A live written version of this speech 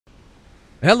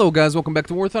Hello guys, welcome back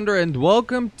to War Thunder and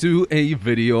welcome to a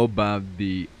video about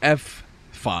the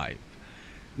F-5.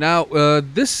 Now,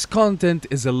 this content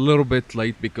is a little bit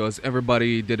late because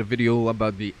everybody did a video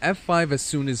about the F-5 as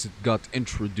soon as it got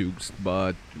introduced,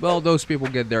 but, well, those people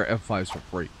get their F-5s for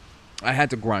free. I had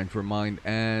to grind for mine,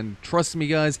 and trust me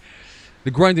guys,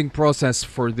 the grinding process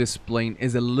for this plane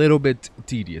is a little bit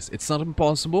tedious. It's not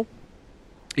impossible,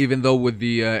 even though with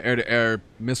the air-to-air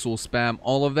missile spam,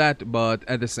 all of that, but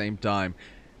at the same time,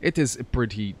 it is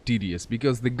pretty tedious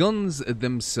because the guns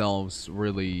themselves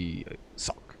really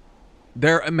suck.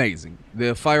 They're amazing.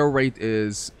 The fire rate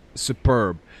is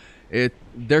superb.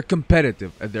 They're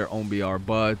competitive at their own BR,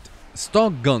 but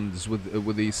stock guns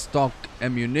with the stock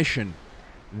ammunition,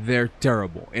 they're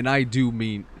terrible. And I do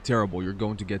mean terrible. You're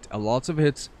going to get a lots of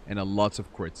hits and a lots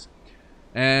of crits.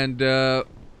 And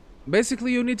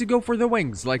basically, you need to go for the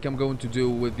wings, like I'm going to do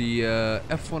with the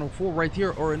F-104 right here,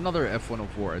 or another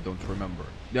F-104, I don't remember.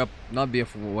 Yep, not the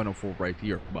F-104 right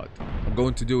here, but I'm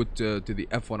going to do it to the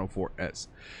F-104S.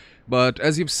 But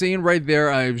as you've seen right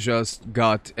there, I've just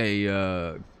got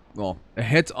a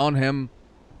hit on him.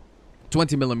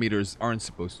 20 millimeters aren't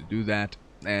supposed to do that,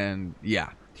 and yeah.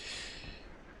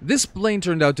 This plane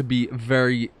turned out to be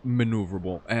very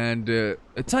maneuverable and a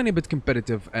tiny bit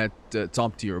competitive at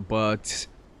top tier, but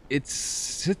it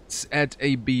sits at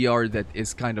a BR that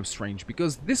is kind of strange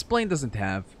because this plane doesn't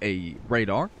have a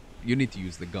radar. You need to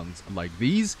use the guns like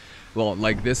these, well,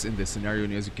 like this in this scenario.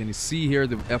 And as you can see here,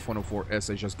 the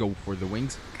F-104S, I just go for the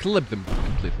wings, clip them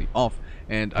completely off,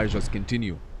 and I just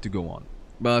continue to go on.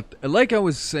 But like I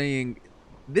was saying,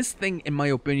 this thing, in my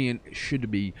opinion, should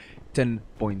be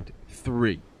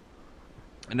 10.3.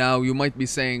 Now, you might be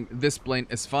saying, this plane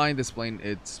is fine, this plane,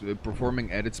 it's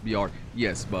performing at its BR.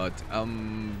 Yes, but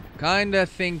I'm kinda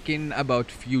thinking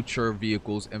about future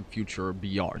vehicles and future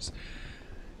BRs.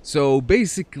 So,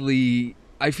 basically,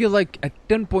 I feel like at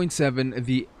 10.7,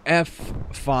 the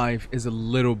F-5 is a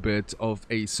little bit of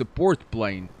a support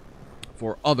plane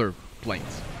for other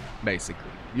planes,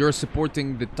 basically. You're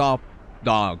supporting the top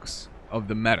dogs of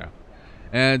the meta.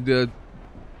 And,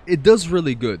 it does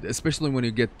really good, especially when you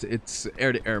get its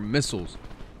air-to-air missiles.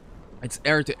 Its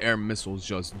air-to-air missiles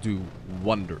just do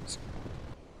wonders.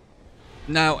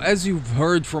 Now, as you've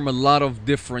heard from a lot of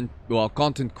different, well,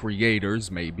 content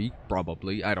creators, maybe,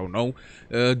 probably, I don't know,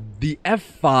 the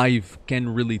F-5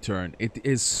 can really turn. It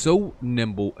is so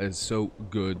nimble and so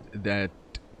good that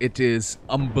it is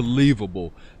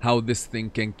unbelievable how this thing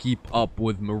can keep up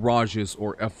with Mirages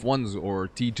or F1s or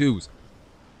T2s.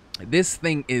 This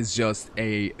thing is just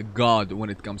a god when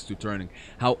it comes to turning.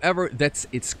 However, that's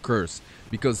its curse,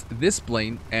 because this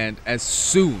plane, and as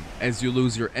soon as you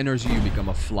lose your energy, you become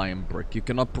a flying brick. You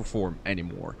cannot perform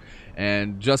anymore.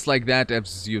 And just like that,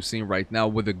 as you've seen right now,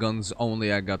 with the guns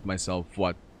only, I got myself,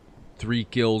 what, 3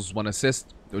 kills, 1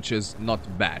 assist, which is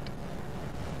not bad.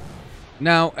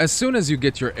 Now, as soon as you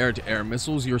get your air-to-air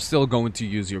missiles, you're still going to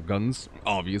use your guns,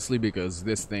 obviously, because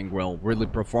this thing, well, really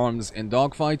performs in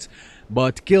dogfights,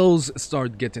 but kills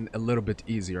start getting a little bit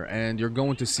easier, and you're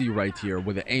going to see right here,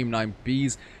 with the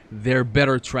AIM-9Ps, they're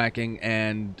better tracking,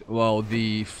 and, well,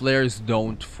 the flares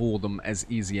don't fool them as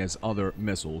easy as other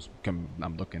missiles.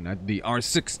 I'm looking at the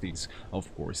R-60s,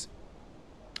 of course.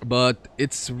 But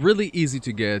it's really easy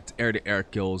to get air-to-air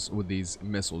kills with these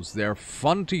missiles. They're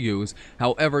fun to use,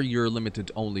 however, you're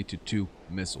limited only to 2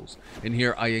 missiles. In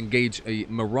here, I engage a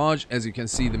Mirage. As you can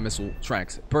see, the missile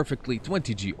tracks perfectly,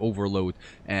 20G overload,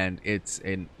 and it's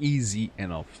an easy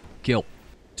enough kill.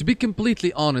 To be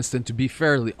completely honest, and to be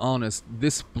fairly honest,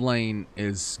 this plane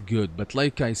is good, but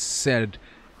like I said,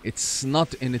 it's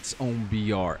not in its own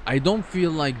BR. I don't feel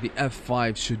like the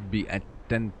F-5 should be at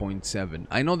 10.7.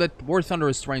 I know that War Thunder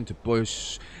is trying to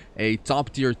push a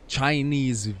top-tier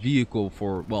Chinese vehicle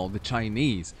for, well, the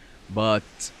Chinese, but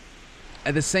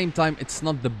at the same time, it's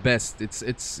not the best. It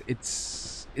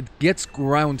gets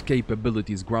ground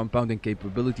capabilities, ground pounding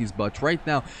capabilities, but right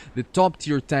now, the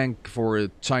top-tier tank for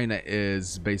China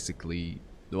is basically,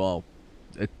 well,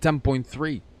 a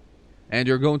 10.3. And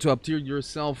you're going to up-tier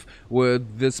yourself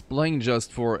with this plane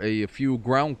just for a few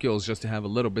ground kills, just to have a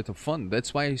little bit of fun.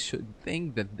 That's why I should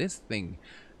think that this thing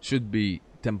should be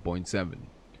 10.7.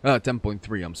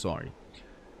 10.3, I'm sorry.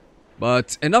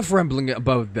 But enough rambling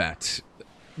about that.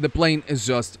 The plane is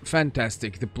just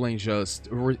fantastic. The plane just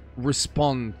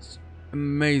responds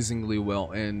amazingly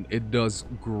well, and it does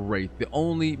great. The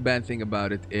only bad thing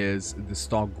about it is the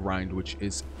stock grind, which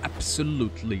is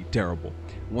absolutely terrible.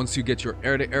 Once you get your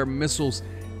air-to-air missiles,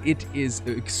 it is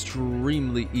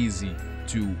extremely easy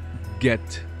to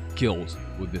get kills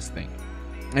with this thing.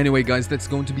 Anyway, guys, that's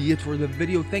going to be it for the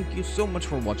video. Thank you so much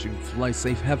for watching. Fly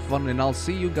safe, have fun, and I'll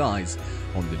see you guys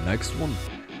on the next one.